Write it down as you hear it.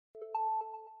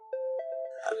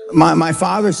My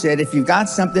father said, if you've got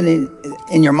something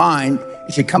in your mind,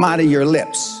 it should come out of your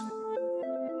lips.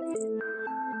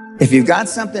 If you've got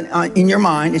something in your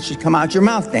mind, it should come out your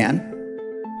mouth, Dan.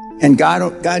 And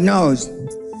God knows,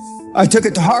 I took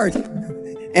it to heart,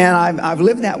 and I've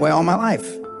lived that way all my life.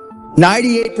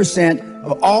 98%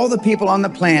 of all the people on the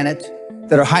planet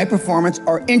that are high performance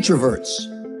are introverts.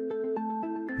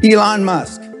 Elon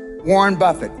Musk, Warren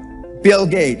Buffett, Bill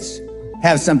Gates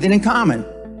have something in common.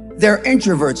 They're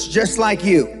introverts, just like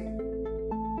you.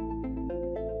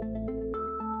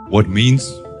 What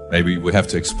means? Maybe we have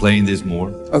to explain this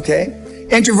more. Okay.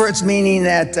 Introverts meaning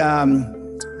that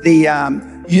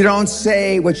you don't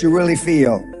say what you really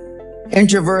feel.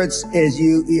 Introverts is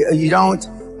you don't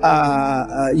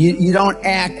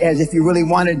act as if you really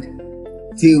wanted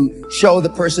to show the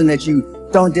person that you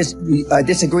don't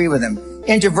disagree with them.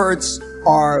 Introverts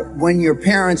are when your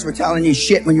parents were telling you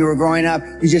shit when you were growing up,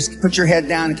 you just put your head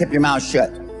down and kept your mouth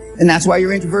shut. And that's why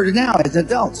you're introverted now as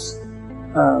adults.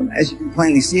 As you can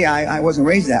plainly see, I wasn't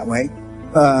raised that way.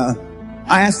 I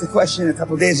asked the question a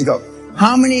couple of days ago.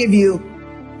 How many of you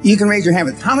can raise your hand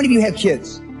with, how many of you have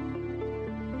kids?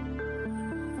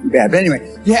 Bad, but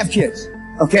anyway, you have kids,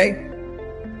 okay?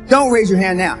 Don't raise your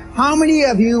hand now. How many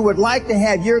of you would like to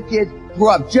have your kids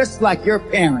grow up just like your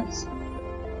parents?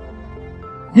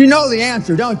 You know the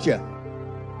answer, don't you?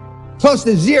 Close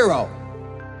to zero.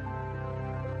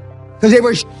 Because they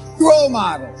were role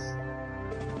models.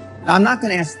 Now, I'm not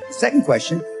going to ask the second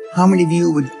question. How many of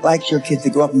you would like your kids to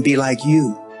grow up and be like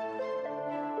you?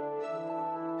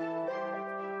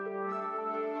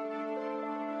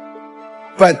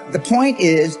 But the point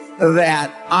is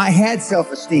that I had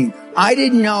self-esteem. I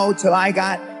didn't know till I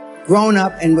got grown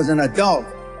up and was an adult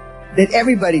that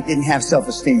everybody didn't have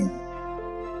self-esteem.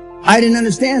 I didn't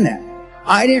understand that.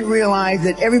 I didn't realize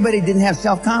that everybody didn't have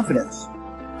self-confidence.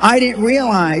 I didn't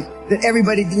realize that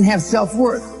everybody didn't have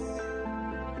self-worth.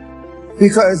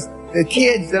 Because the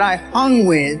kids that I hung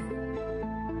with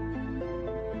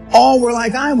all were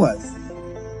like I was.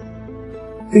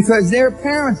 Because their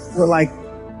parents were like,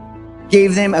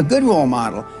 gave them a good role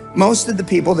model. Most of the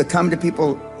people that come to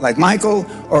people like Michael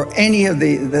or any of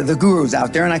the gurus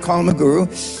out there, and I call them a guru,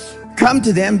 come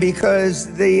to them because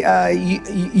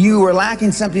you were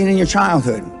lacking something in your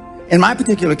childhood. In my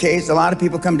particular case, a lot of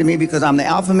people come to me because I'm the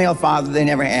alpha male father they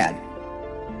never had.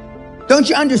 Don't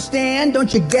you understand?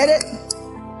 Don't you get it?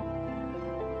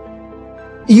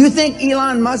 You think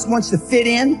Elon Musk wants to fit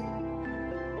in?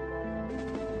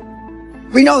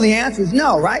 We know the answer is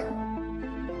no, right?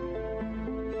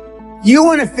 You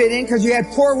want to fit in because you had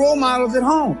poor role models at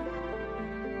home.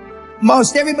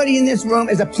 Most everybody in this room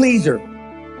is a pleaser.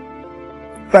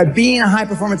 But being a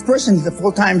high-performance person is a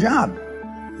full-time job.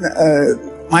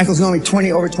 Michael's known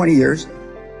me over 20 years.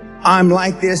 I'm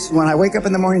like this when I wake up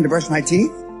in the morning to brush my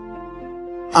teeth.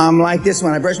 I'm like this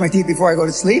when I brush my teeth before I go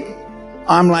to sleep.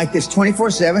 I'm like this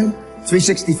 24/7,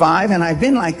 365, and I've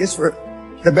been like this for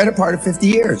the better part of 50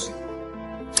 years.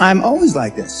 I'm always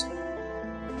like this.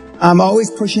 I'm always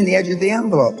pushing the edge of the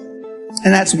envelope.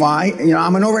 And that's why,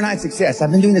 I'm an overnight success.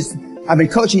 I've been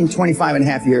coaching 25 and a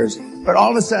half years. But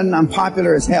all of a sudden, I'm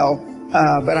popular as hell.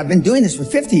 But I've been doing this for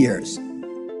 50 years.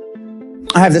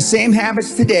 I have the same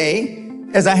habits today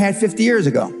as I had 50 years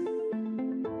ago.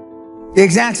 The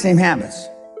exact same habits.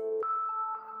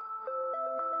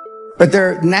 But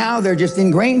they're just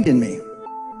ingrained in me.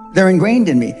 They're ingrained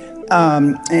in me.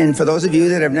 And for those of you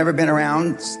that have never been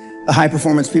around the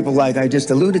high-performance people like I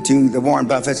just alluded to, the Warren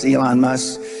Buffetts, Elon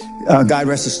Musk, God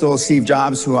rest his soul, Steve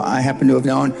Jobs, who I happen to have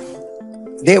known,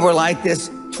 they were like this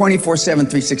 24/7,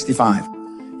 365.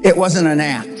 It wasn't an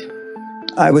act.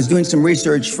 I was doing some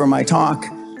research for my talk,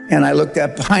 and I looked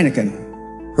up Heineken.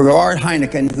 Gerard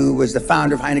Heineken, who was the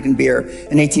founder of Heineken beer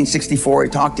in 1864, he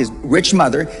talked his rich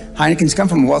mother. Heineken's come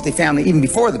from a wealthy family even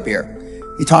before the beer.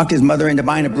 He talked his mother into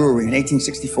buying a brewery in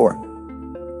 1864,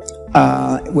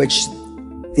 which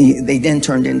they then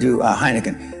turned into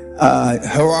Heineken.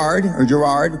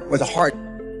 Gerard was a hard,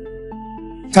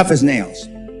 tough as nails.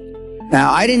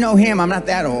 Now, I didn't know him, I'm not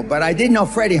that old, but I did know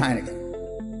Freddie Heineken,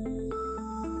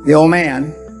 the old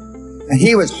man, and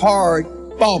he was hard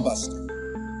ball buster.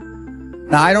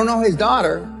 Now, I don't know his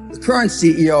daughter, the current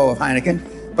CEO of Heineken,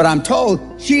 but I'm told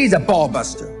she's a ball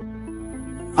buster.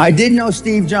 I did know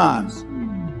Steve Jobs.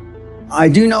 I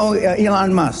do know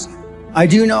Elon Musk. I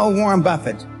do know Warren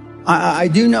Buffett. I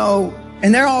do know,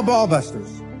 and they're all ball busters.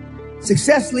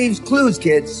 Success leaves clues,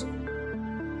 kids.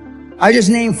 I just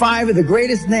named 5 of the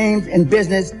greatest names in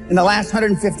business in the last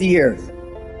 150 years.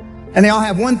 And they all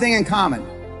have one thing in common.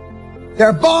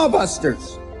 They're ball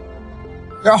busters.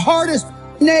 They're hard as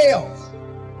nails.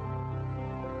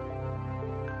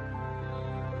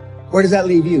 Where does that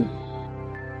leave you?